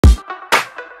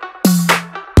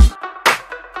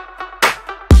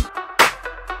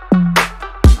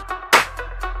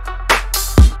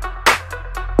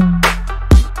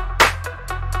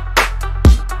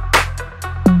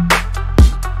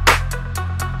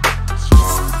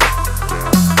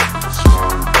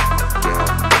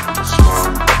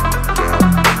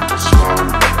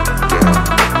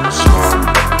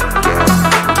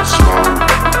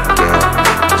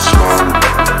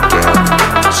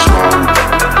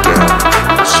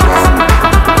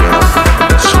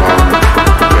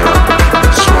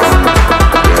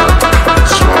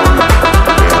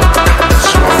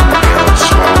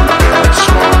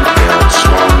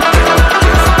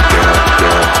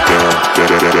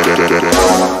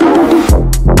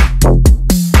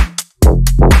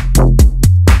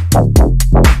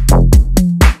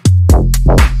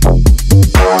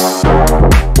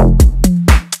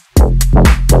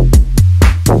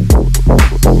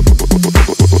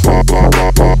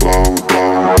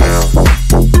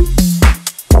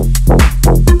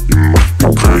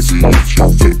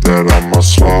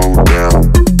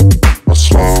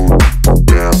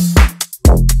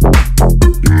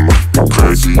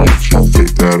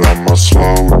that I'ma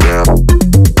slow down.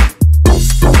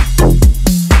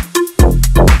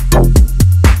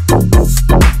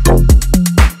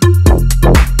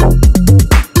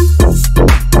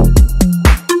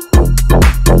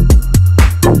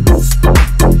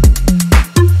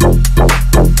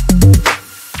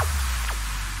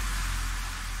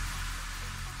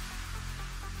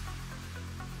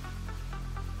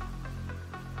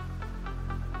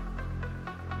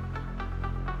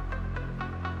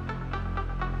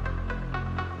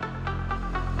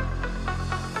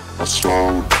 I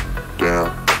slowed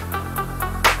down.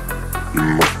 You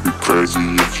must be crazy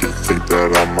if you think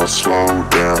that I'ma slow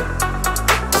down.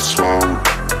 I slowed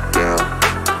down.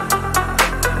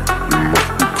 You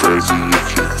must be crazy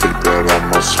if you think that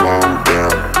I'ma slow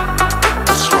down.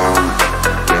 I slowed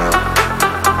down.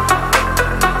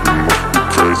 You must be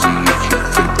crazy if you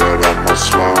think that I'ma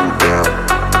slow down.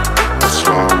 I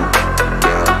slowed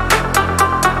down.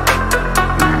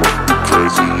 You must be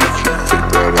crazy if you think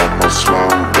that I'ma slow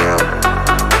down.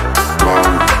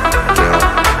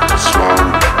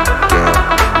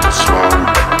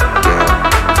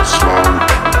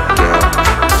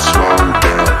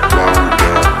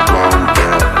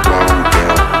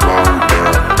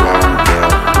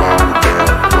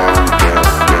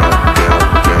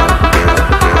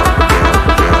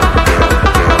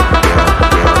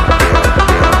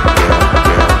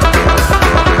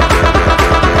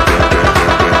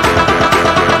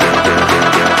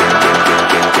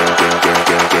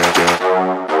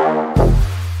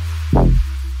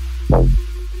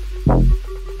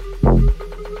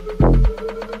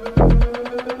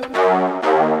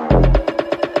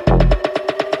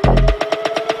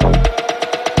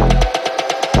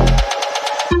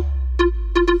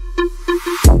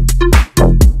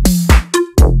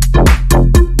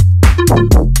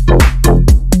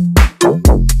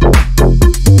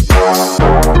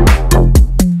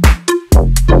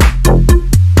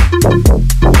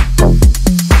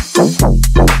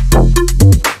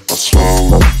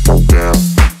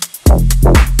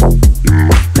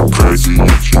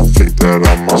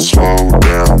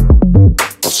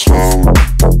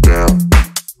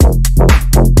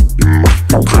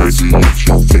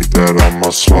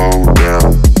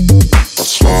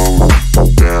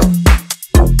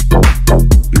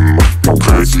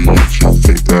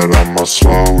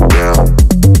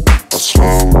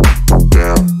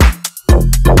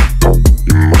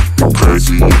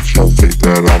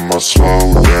 Slow